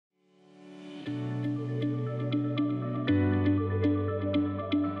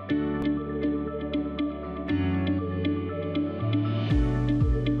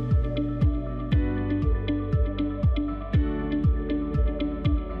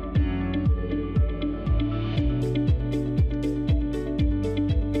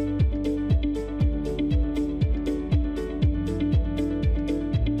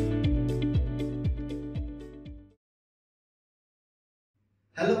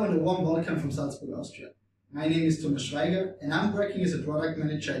Hello and a warm welcome from Salzburg, Austria. My name is Thomas Schweiger and I'm working as a product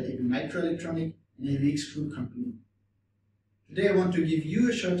manager at a microelectronic and AVX Group company. Today I want to give you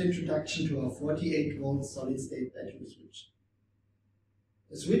a short introduction to our 48-volt solid-state battery switch.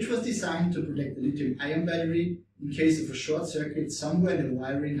 The switch was designed to protect the lithium-ion battery in case of a short circuit somewhere in the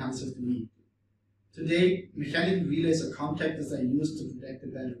wiring harness of the vehicle. Today, mechanical relays or contactors are used to protect the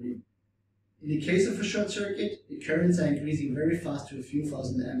battery. In the case of a short circuit, the currents are increasing very fast to a few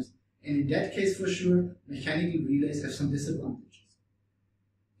thousand amps, and in that case for sure, mechanical relays have some disadvantages.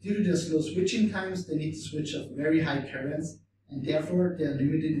 Due to their slow switching times, they need to switch off very high currents, and therefore they are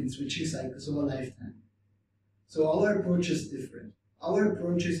limited in switching cycles over lifetime. So our approach is different. Our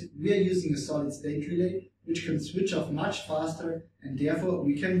approach is we are using a solid-state relay which can switch off much faster, and therefore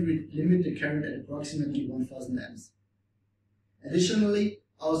we can limit the current at approximately 1000 amps. Additionally,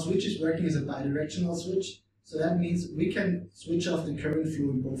 our switch is working as a bidirectional switch, so that means we can switch off the current flow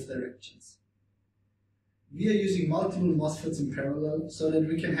in both directions. We are using multiple MOSFETs in parallel so that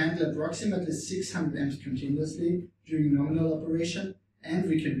we can handle approximately 600 amps continuously during nominal operation, and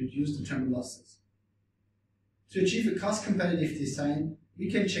we can reduce the terminal losses. To achieve a cost-competitive design,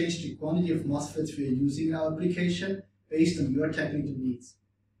 we can change the quantity of MOSFETs we are using in our application based on your technical needs.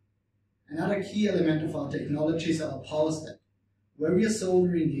 Another key element of our technology is our power step, where we are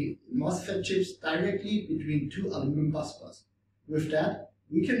soldering the MOSFET chips directly between two aluminum busbars. With that,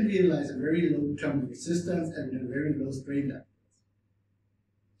 we can realize a very low terminal resistance and a very low strain levels.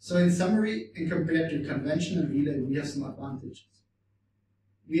 So in summary, and compared to a conventional relay, we have some advantages.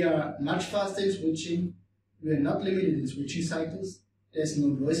 We are much faster in switching, we are not limited in switching cycles, there is no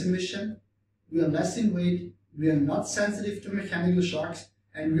noise emission, we are less in weight, we are not sensitive to mechanical shocks,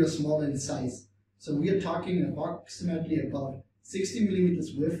 and we are smaller in size. So we are talking approximately about 60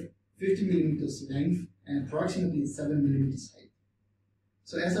 mm width, 50 mm length, and approximately 7 mm height.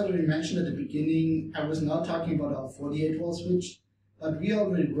 So as I already mentioned at the beginning, I was now talking about our 48-volt switch, but we are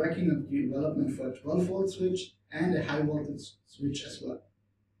already working on the development for a 12-volt switch and a high-voltage switch as well.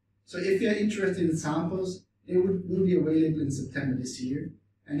 So if you are interested in samples, they will be available in September this year.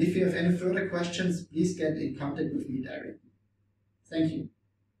 And if you have any further questions, please get in contact with me directly. Thank you.